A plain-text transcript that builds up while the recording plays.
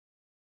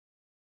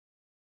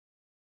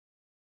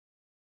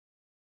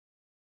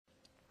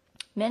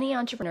Many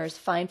entrepreneurs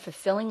find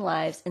fulfilling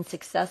lives and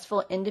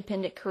successful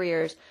independent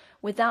careers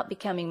without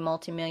becoming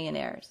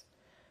multimillionaires.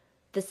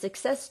 The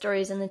success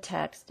stories in the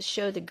text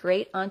show the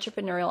great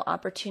entrepreneurial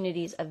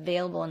opportunities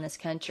available in this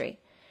country.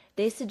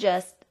 They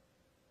suggest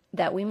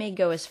that we may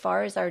go as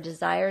far as our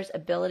desires,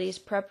 abilities,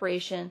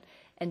 preparation,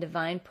 and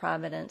divine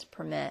providence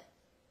permit.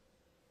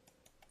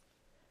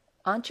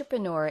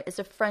 Entrepreneur is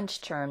a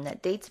French term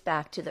that dates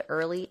back to the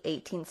early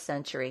 18th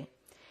century.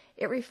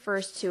 It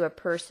refers to a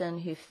person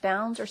who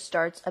founds or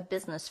starts a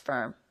business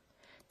firm.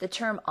 The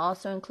term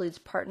also includes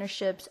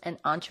partnerships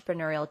and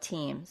entrepreneurial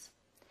teams.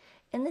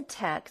 In the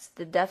text,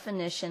 the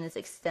definition is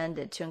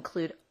extended to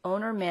include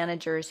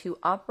owner-managers who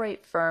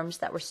operate firms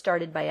that were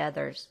started by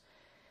others.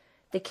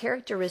 The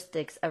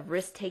characteristics of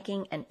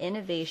risk-taking and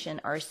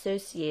innovation are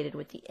associated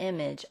with the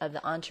image of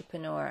the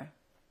entrepreneur.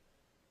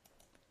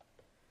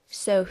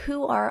 So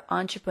who are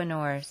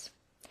entrepreneurs?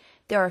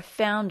 There are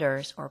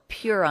founders or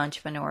pure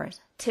entrepreneurs,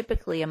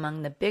 typically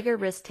among the bigger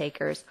risk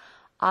takers,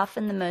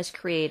 often the most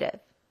creative.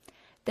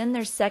 Then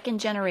there's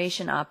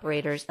second-generation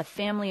operators of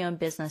family-owned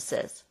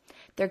businesses.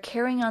 They're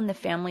carrying on the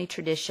family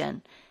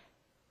tradition.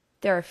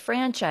 There are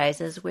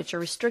franchises which are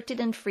restricted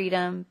in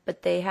freedom,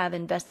 but they have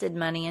invested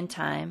money and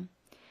time.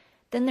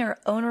 Then there are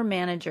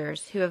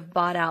owner-managers who have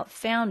bought out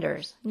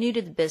founders, new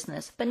to the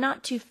business, but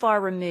not too far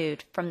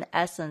removed from the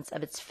essence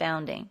of its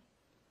founding.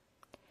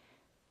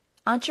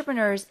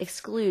 Entrepreneurs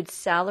exclude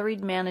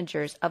salaried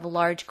managers of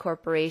large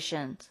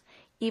corporations,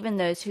 even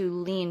those who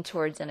lean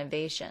towards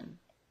innovation.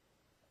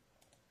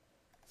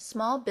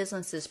 Small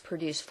businesses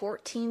produce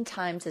 14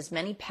 times as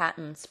many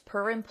patents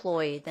per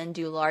employee than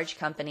do large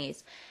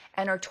companies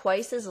and are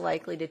twice as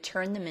likely to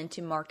turn them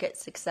into market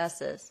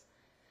successes.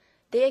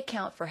 They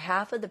account for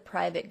half of the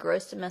private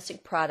gross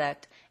domestic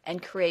product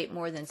and create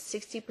more than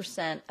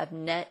 60% of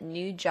net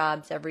new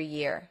jobs every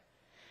year.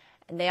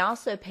 And they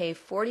also pay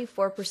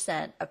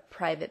 44% of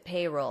private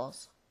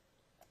payrolls.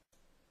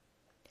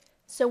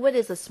 So what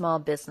is a small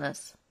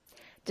business?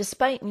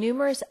 Despite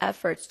numerous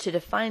efforts to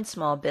define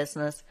small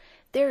business,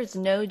 there is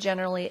no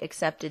generally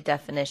accepted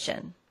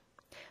definition.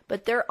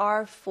 But there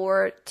are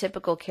 4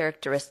 typical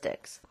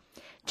characteristics.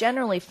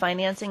 Generally,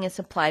 financing is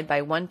supplied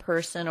by one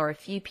person or a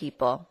few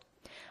people.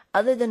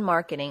 Other than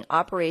marketing,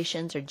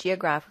 operations are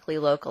geographically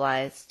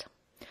localized.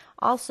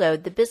 Also,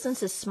 the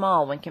business is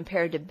small when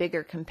compared to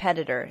bigger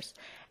competitors,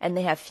 and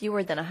they have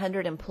fewer than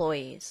 100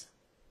 employees.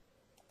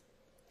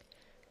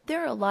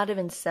 There are a lot of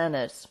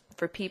incentives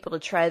for people to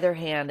try their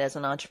hand as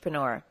an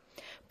entrepreneur.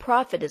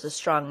 Profit is a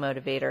strong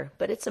motivator,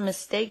 but it's a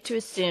mistake to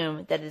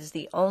assume that it is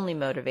the only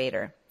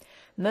motivator.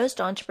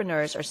 Most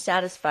entrepreneurs are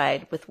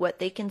satisfied with what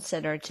they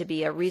consider to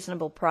be a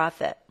reasonable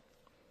profit.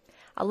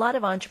 A lot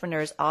of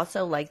entrepreneurs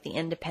also like the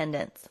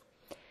independence.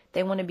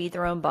 They want to be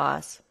their own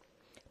boss.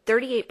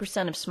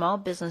 38% of small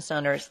business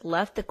owners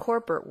left the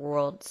corporate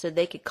world so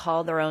they could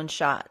call their own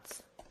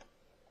shots.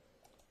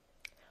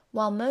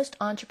 While most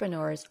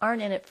entrepreneurs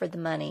aren't in it for the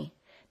money,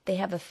 they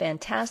have a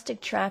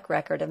fantastic track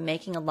record of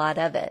making a lot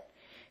of it.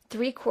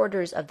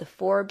 3/4 of the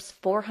Forbes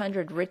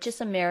 400 richest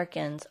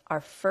Americans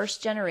are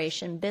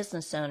first-generation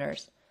business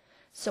owners.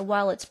 So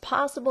while it's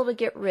possible to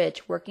get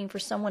rich working for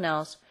someone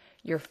else,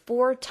 you're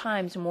 4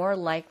 times more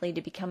likely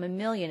to become a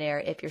millionaire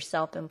if you're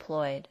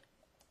self-employed.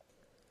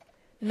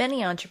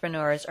 Many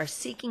entrepreneurs are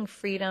seeking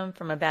freedom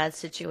from a bad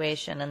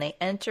situation, and they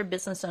enter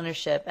business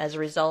ownership as a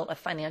result of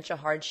financial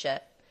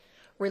hardship.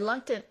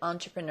 Reluctant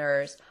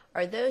entrepreneurs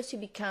are those who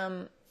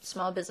become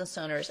small business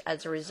owners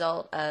as a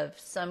result of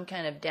some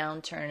kind of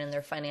downturn in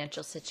their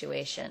financial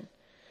situation.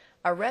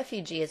 A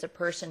refugee is a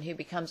person who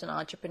becomes an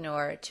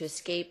entrepreneur to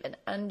escape an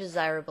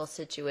undesirable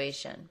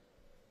situation.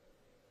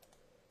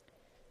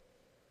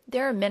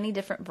 There are many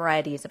different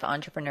varieties of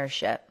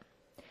entrepreneurship.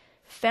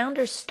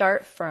 Founders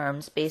start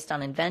firms based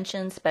on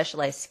inventions,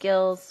 specialized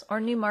skills,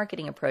 or new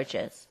marketing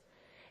approaches.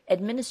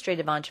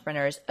 Administrative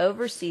entrepreneurs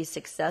oversee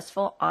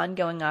successful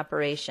ongoing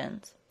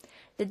operations.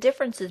 The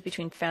differences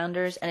between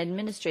founders and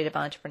administrative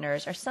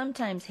entrepreneurs are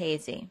sometimes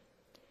hazy.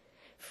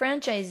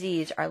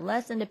 Franchisees are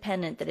less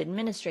independent than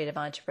administrative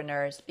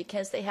entrepreneurs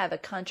because they have a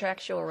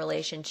contractual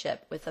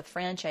relationship with a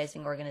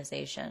franchising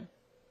organization.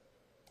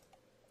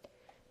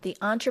 The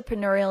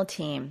entrepreneurial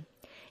team.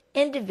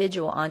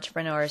 Individual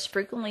entrepreneurs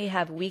frequently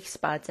have weak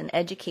spots in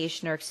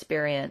education or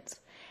experience.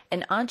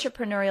 An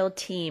entrepreneurial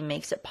team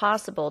makes it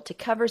possible to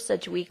cover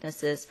such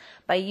weaknesses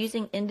by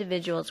using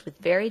individuals with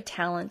varied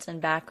talents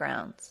and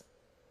backgrounds.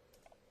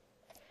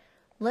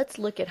 Let's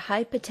look at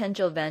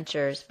high-potential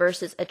ventures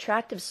versus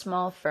attractive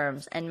small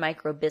firms and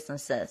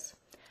micro-businesses.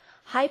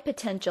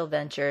 High-potential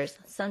ventures,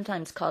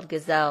 sometimes called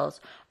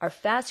gazelles, are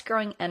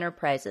fast-growing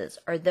enterprises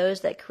or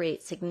those that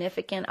create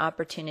significant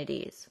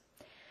opportunities.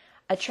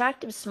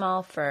 Attractive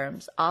small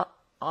firms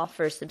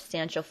offer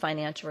substantial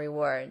financial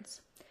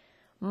rewards.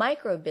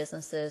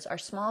 Micro-businesses are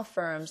small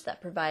firms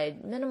that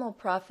provide minimal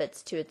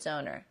profits to its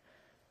owner.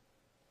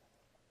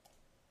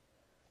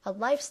 A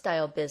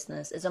lifestyle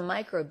business is a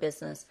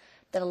micro-business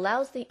that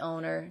allows the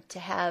owner to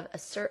have a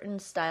certain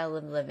style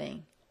of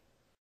living.